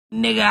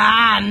Nigga,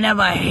 I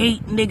never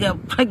hate,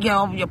 nigga. Take you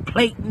off your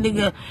plate,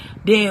 nigga.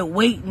 Dead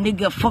weight,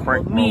 nigga. Fuck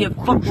with me and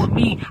fuck with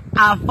me.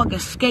 I fucking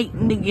skate,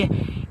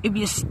 nigga. If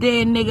you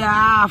stare, nigga,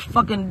 I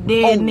fucking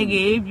dead,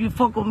 nigga. If you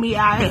fuck with me,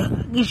 I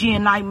get you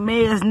in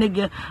nightmares,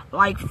 nigga.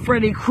 Like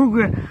Freddy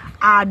Krueger,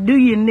 I do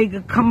you,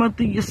 nigga. Coming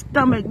through your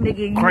stomach,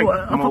 nigga. You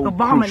a fucking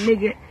vomit,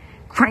 nigga.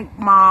 Crank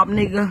mob,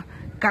 nigga.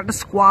 Got the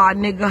squad,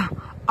 nigga.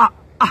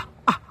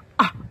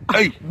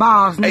 Hey,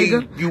 bars,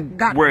 nigga. Hey, you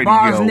got ready,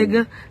 bars, yo.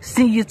 nigga.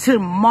 Send you to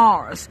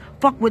Mars.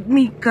 Fuck with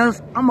me,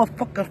 cause I'm a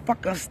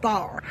fucking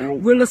star.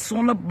 Realest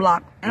on the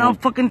block, and I'm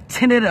fucking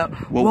tinted up.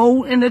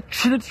 Roll in the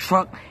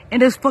truck,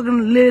 and it's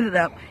fucking lit it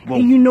up.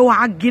 And you know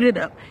how I get it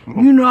up.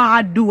 You know how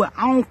I do it.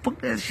 I don't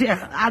fuck that shit.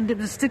 I dip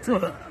the sticks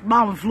of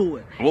bomb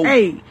fluid.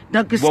 Hey,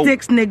 Dunkin'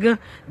 Sticks, nigga.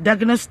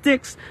 Dunkin' the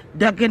sticks.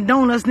 Dunkin'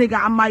 Donuts, nigga.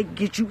 I might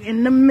get you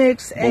in the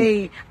mix.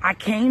 Hey, I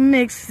can't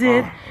mix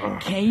it.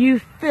 Can you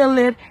feel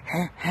it?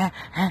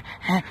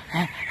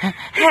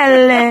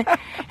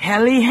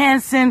 Helly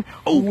Hansen.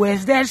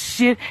 Where's that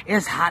shit?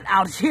 It's hot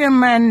out here,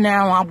 man.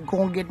 Now I'm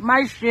gonna get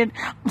my shit.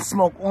 I'm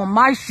smoke on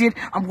my shit.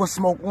 I'm gonna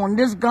smoke on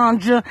this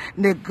ganja.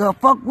 Nigga,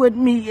 fuck with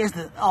me. It's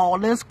all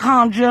this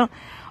conjure.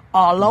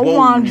 All I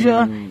want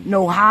ya.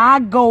 Know how I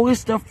go.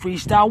 It's the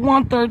freestyle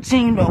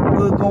 113. But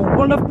we're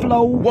gonna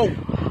flow.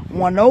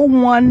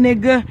 101,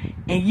 nigga.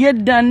 And you're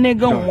done,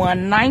 nigga.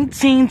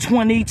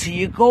 11920 till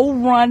you go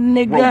run,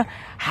 nigga.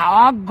 How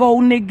I go,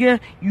 nigga.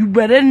 You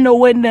better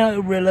know it now.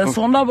 Realest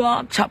on the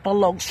block. Chopper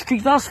low.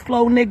 Streets I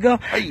flow, nigga.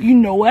 You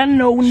know I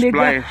know,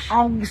 nigga. I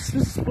don't get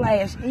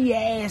splash in your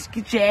ass.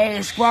 Get your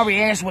ass.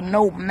 Squabby ass with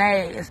no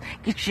ass.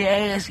 Get your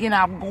ass. You know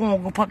I'm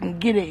gonna fucking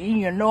get it. And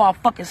you know I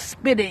fucking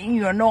spit it. And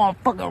you know I'm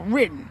fucking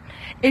written.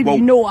 If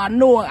you know I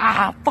know it,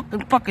 I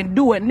fucking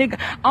do it, nigga.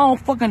 I don't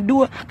fucking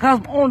do it cause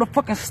I'm on the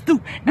fucking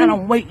stoop and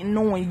I'm waiting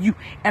on you.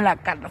 And I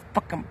got the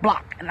fucking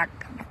block and I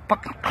got the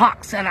fucking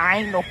clocks and I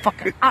ain't no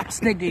fucking ops,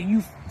 nigga.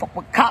 You fuck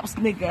with cops,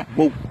 nigga.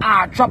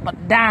 I drop a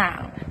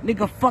dime,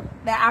 nigga. Fuck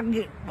that. I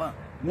get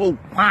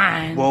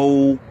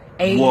wine.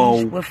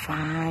 Age with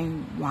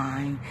fine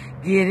wine.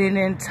 Get it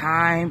in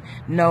time.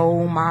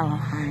 Know my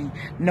line.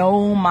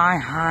 Know my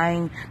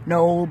hind.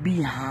 Know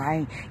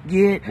behind.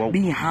 Get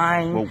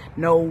behind.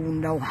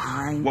 No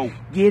hind.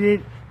 Get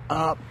it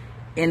up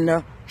in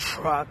the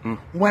truck.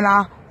 When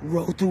I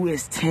roll through,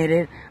 it's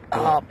tinted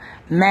up.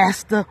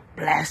 Master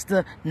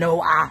blaster.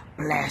 No, I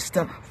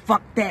blaster.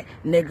 Fuck that,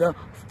 nigga.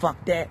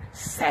 Fuck that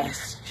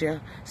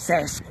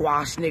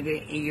Sasquatch,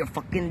 nigga, in your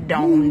fucking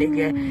dome,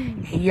 nigga,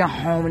 in your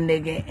home,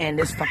 nigga, and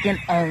it's fucking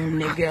on,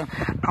 nigga.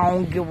 I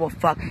don't give a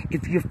fuck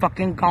if you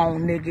fucking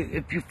gone, nigga.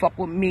 If you fuck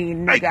with me,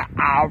 nigga,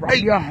 I'll rob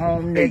your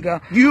home,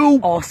 nigga.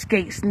 You all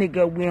skates,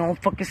 nigga. We don't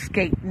fucking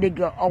skate,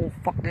 nigga. Oh,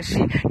 fuck that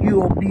shit.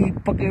 You'll be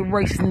fucking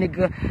racing,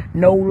 nigga.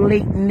 No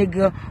late,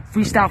 nigga.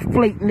 Freestyle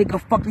flake, nigga.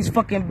 Fuck these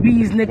fucking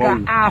bees,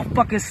 nigga. I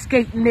fucking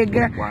skate,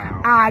 nigga.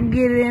 I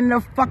get in the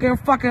fucking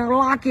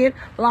lock it.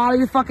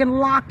 Lolly fucking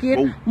lock it,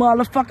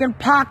 motherfucking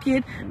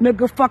pocket,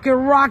 nigga fucking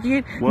rock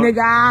it,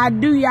 nigga I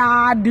do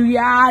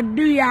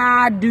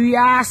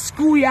ya,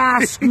 screw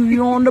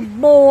you on the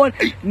board,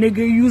 nigga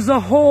use a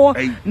whore,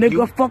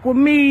 nigga fuck with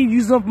me,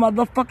 use a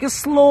motherfucking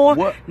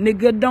slore,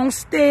 nigga don't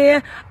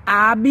stare,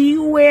 I be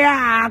where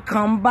I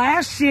come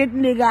by shit,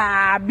 nigga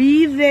I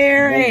be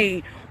there,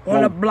 hey.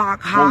 On the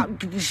block, hop,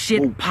 get this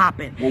shit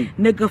poppin'.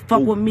 Nigga,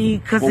 fuck with me,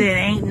 cause it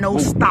ain't no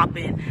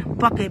stopping.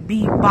 Fuck it,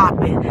 be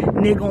boppin'.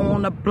 Nigga,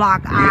 on the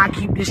block, I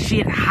keep this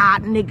shit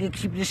hot, nigga.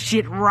 Keep this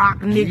shit rock,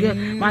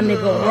 nigga. My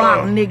nigga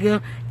rock,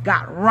 nigga.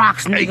 Got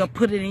rocks, nigga.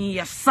 Put it in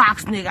your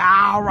socks, nigga.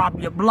 I'll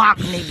rob your block,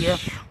 nigga.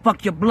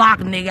 Fuck your block,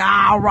 nigga.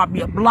 I'll rob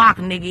your block,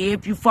 nigga.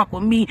 If you fuck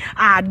with me,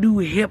 I do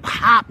hip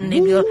hop,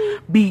 nigga.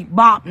 Beat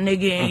bop,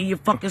 nigga. In your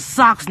fucking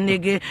socks,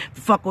 nigga.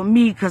 Fuck with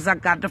me, cause I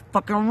got the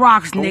fucking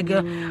rocks,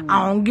 nigga.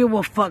 I don't give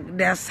a fuck.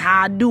 That's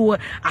how I do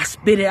it. I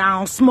spit it. I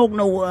don't smoke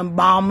no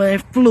embalmer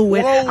and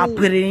fluid. I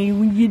put it in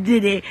when you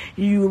did it.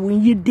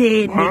 When you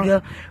dead,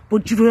 nigga.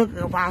 But you look,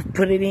 if I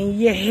put it in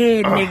your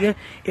head, nigga.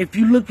 If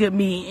you look at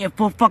me and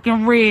for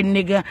fucking red,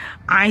 nigga,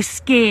 I ain't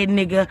scared,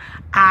 nigga.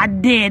 I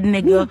dead,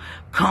 nigga.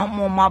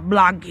 Come on my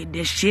block, get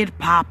this shit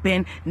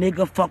poppin'.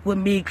 Nigga, fuck with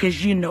me,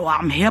 cause you know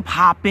I'm hip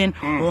hoppin'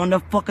 on the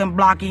fucking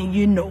block, and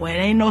you know it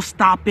ain't no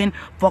stopping.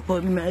 Fuck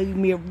with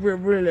me,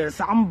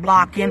 realist. I'm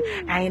blocking.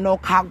 I ain't no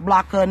cock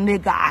blocker,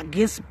 nigga. I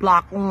get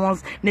block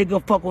ons.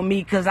 Nigga, fuck with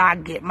me, cause I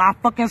get my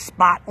fucking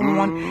spot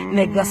on.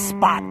 Nigga,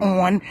 spot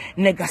on.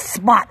 Nigga,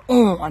 spot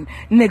on.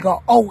 Nigga,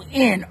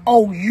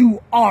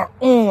 O-N-O-U-R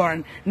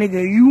on.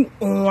 Nigga, you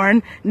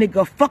on.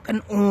 Nigga,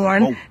 fucking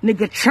on.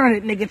 Nigga, churn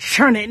it, nigga,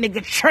 churn it,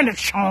 nigga, churn it,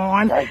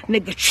 churn.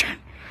 Nigga,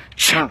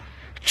 churn.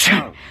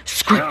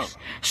 Scribbles,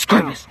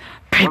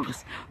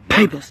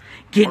 papers,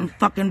 getting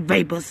fucking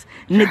vapors.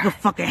 Nigga,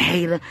 fucking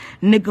hater.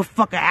 Nigga,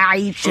 fucking I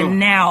eat you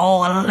now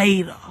or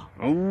later.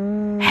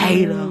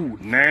 Hater,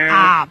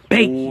 I'll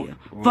bake you.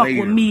 Fuck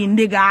with me,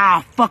 nigga,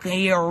 I'll fucking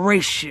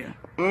erase you.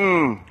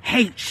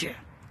 Hate you.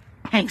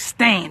 Can't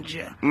stand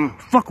you.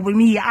 Fuck with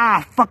me,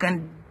 I'll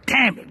fucking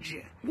damage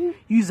you.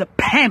 You's a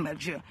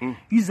pamager.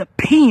 You's a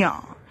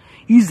peon.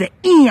 You's a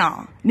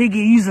Eon. Nigga,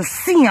 you's a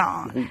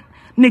Sion.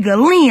 Nigga,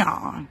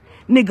 Leon.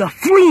 Nigga,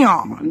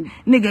 Fleon.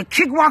 Nigga,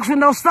 kick rocks with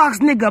no socks.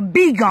 Nigga,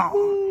 be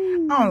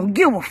gone. I don't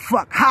give a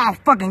fuck how I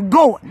fucking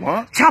go it.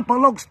 What? Chopper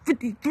looks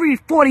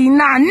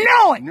 5349.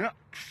 Know it. Yeah.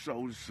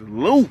 So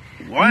salute.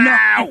 Wow.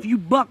 Now, if you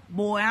buck,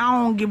 boy,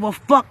 I don't give a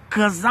fuck,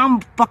 cause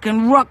I'm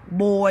fucking ruck,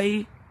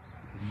 boy.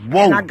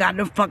 Whoa. And I got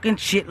them fucking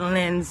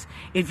chitlins.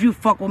 If you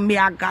fuck with me,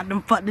 I got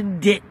them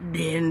fucking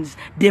dividends.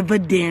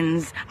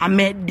 I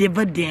meant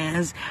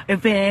dividends.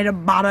 If it ain't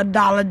about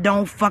 $1,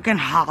 don't fucking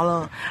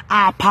holler.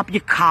 I'll pop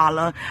your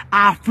collar.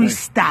 I'll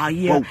freestyle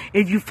you. Whoa.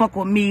 If you fuck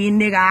with me,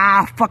 nigga,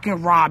 I'll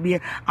fucking rob you.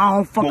 I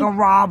don't fucking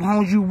rob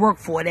homes, you work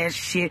for that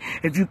shit.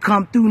 If you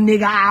come through,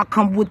 nigga, I'll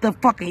come with the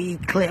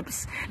fucking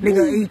eclipse.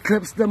 Nigga,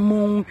 eclipse the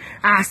moon.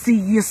 I'll see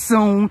you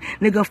soon.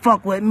 Nigga,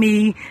 fuck with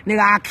me. Nigga,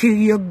 I'll kill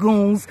your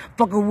goons.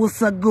 Fuckin' with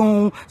a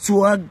goon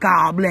to a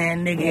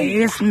goblin,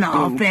 nigga. It's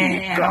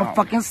nothing. And I'm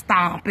fucking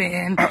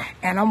stomping.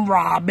 And I'm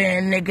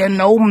robbing, nigga.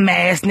 No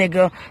mask,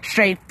 nigga.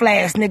 Straight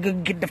flash,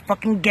 nigga. Get the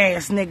fucking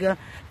gas, nigga.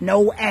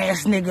 No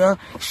ass, nigga.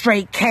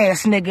 Straight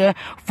cash, nigga.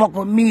 Fuck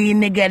with me,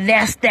 nigga.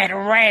 That's that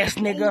rash,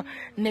 nigga.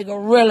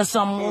 Nigga, really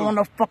something on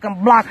the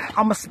fucking block.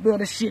 I'ma spill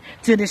the shit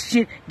till the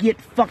shit get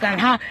fucking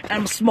hot. And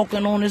I'm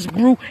smoking on this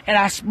brew. And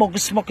I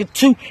smoking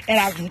too. And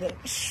I...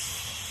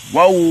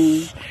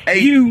 Whoa.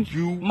 You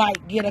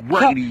might get a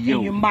cup and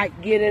you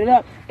might get it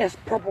up. It's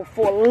purple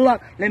for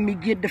luck. Let me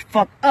get the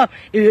fuck up.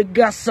 If you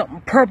got something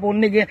purple,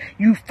 nigga,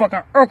 you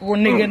fucking Urkel,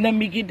 nigga. Let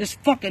me get this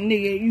fucking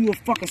nigga. You a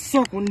fucking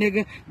circle,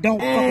 nigga. Don't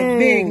fucking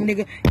beg,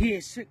 nigga.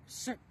 Here,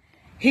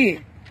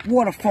 here,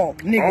 waterfall,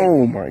 nigga.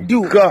 Oh my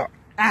God.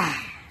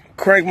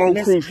 Crank mode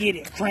Let's cruise. get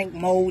it. Crank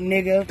mode,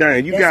 nigga.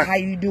 Dang, you That's got how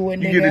you do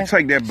it, nigga. You get to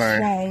take that bang.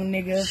 Strong,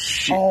 nigga.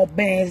 Shit. All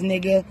bands,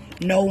 nigga.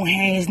 No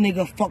hands,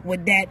 nigga. Fuck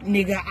with that,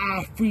 nigga.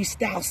 I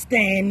freestyle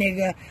stand,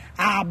 nigga.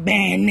 I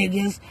band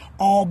niggas.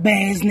 All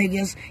bands,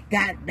 niggas.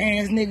 Got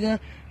bands,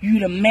 nigga. You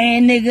the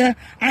man, nigga.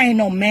 I ain't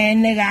no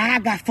man, nigga. I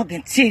got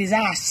fucking titties.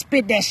 I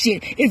spit that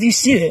shit. If you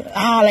see it,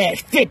 I'll at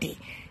 50,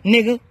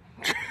 nigga.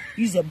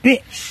 You's a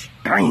bitch.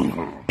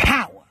 Damn.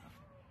 Power.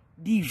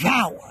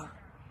 Devour.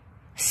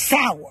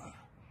 Sour.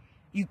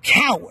 You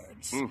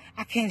cowards.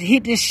 I can't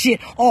hit this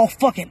shit all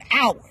fucking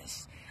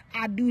hours.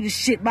 I do this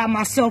shit by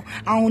myself.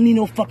 I don't need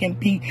no fucking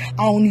beat. I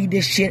don't need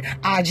this shit.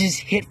 I just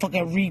hit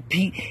fucking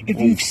repeat.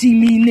 If you see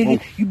me,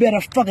 nigga, you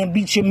better fucking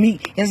beat your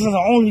meat. This is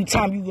the only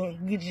time you gonna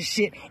get your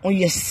shit on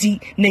your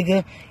seat,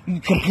 nigga. You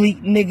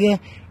complete, nigga.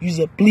 You's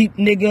a bleep,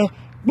 nigga.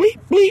 Bleep,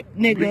 bleep,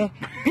 nigga.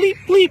 Bleep,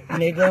 bleep,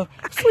 nigga.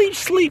 Sleep,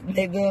 sleep,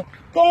 nigga.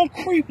 Gon'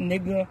 creep,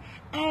 nigga.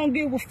 I don't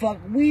give a fuck.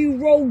 We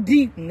roll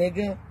deep,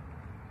 nigga.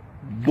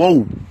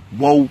 Whoa,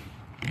 whoa,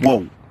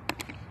 whoa.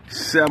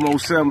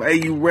 707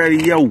 AU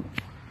Radio.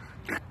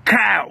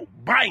 Cow,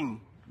 bang.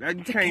 That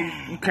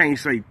you can't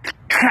say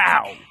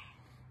cow.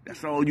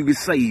 That's all you can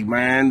say,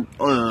 man.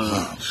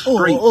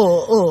 Straight.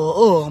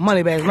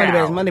 Money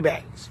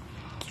bags.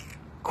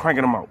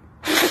 Cranking them out.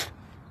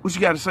 What you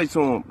got to say to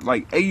them?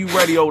 Like AU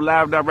Radio,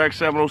 Live Direct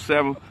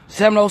 707.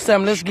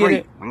 707, let's Straight get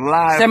it.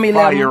 Live 7-11.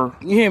 fire.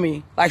 You hear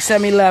me? Like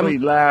 7-11.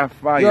 Straight live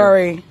fire. You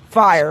already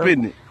fire.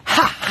 Spitting it.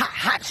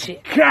 Hot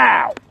shit.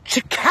 Cow.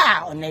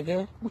 Chicow,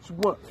 nigga. What you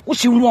want?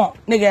 What you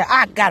want, nigga?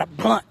 I got a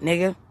blunt,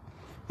 nigga.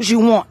 What you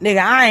want,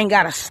 nigga? I ain't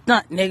got a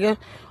stunt, nigga.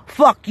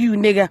 Fuck you,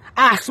 nigga.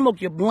 I smoke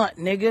your blunt,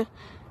 nigga.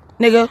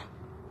 Nigga,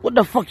 what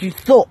the fuck you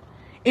thought?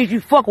 If you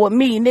fuck with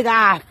me, nigga,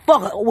 I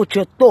fuck with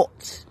your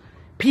thoughts.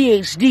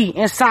 PhD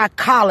in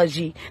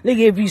psychology.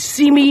 Nigga, if you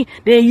see me,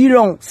 then you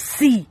don't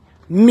see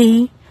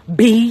me.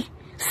 B,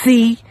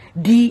 C,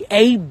 D,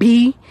 A,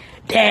 B.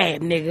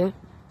 Damn, nigga.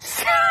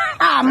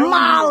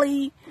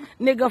 Molly.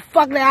 Nigga,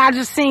 fuck that. I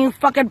just seen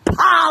fucking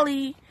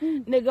Polly.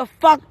 Nigga,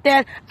 fuck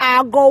that.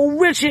 I'll go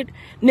Richard.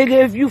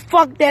 Nigga, if you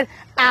fuck that,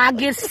 I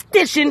get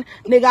stitching.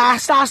 Nigga, I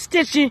start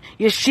stitching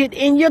your shit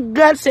in your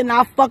guts and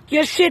I fuck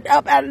your shit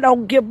up. I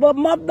don't give a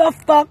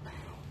motherfuck.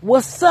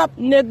 What's up,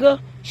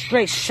 nigga?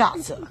 Straight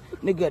shots up.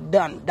 Nigga,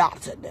 done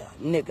doctor there.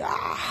 Nigga, I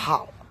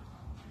holler.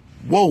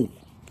 Whoa.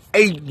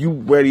 AU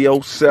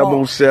Radio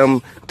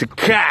 707 to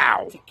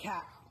cow.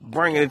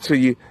 Bringing it to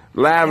you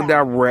live and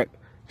direct,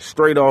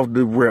 straight off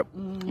the rip.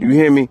 You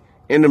hear me?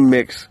 In the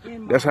mix.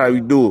 That's how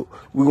we do it.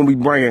 We're going to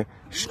be bringing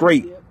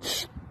straight.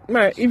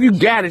 Man, if you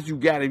got it, you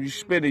got it. If you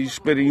spit it, you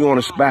spit it. You on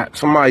the spot.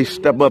 Somebody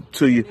step up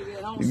to you.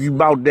 If you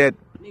about that,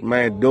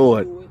 man, do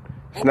it.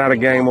 It's not a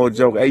game or a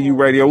joke. AU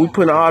Radio, we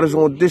putting artists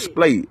on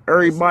display.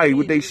 Everybody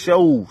with their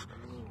shows.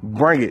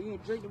 Bring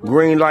it.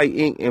 Green light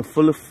ink in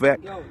full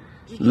effect.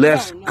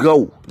 Let's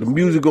go. The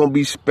music going to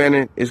be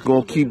spinning. It's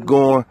going to keep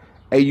going.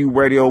 AU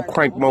Radio,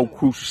 Crank Mode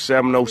Crucial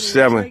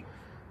 707.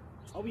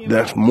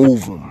 Let's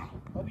move them.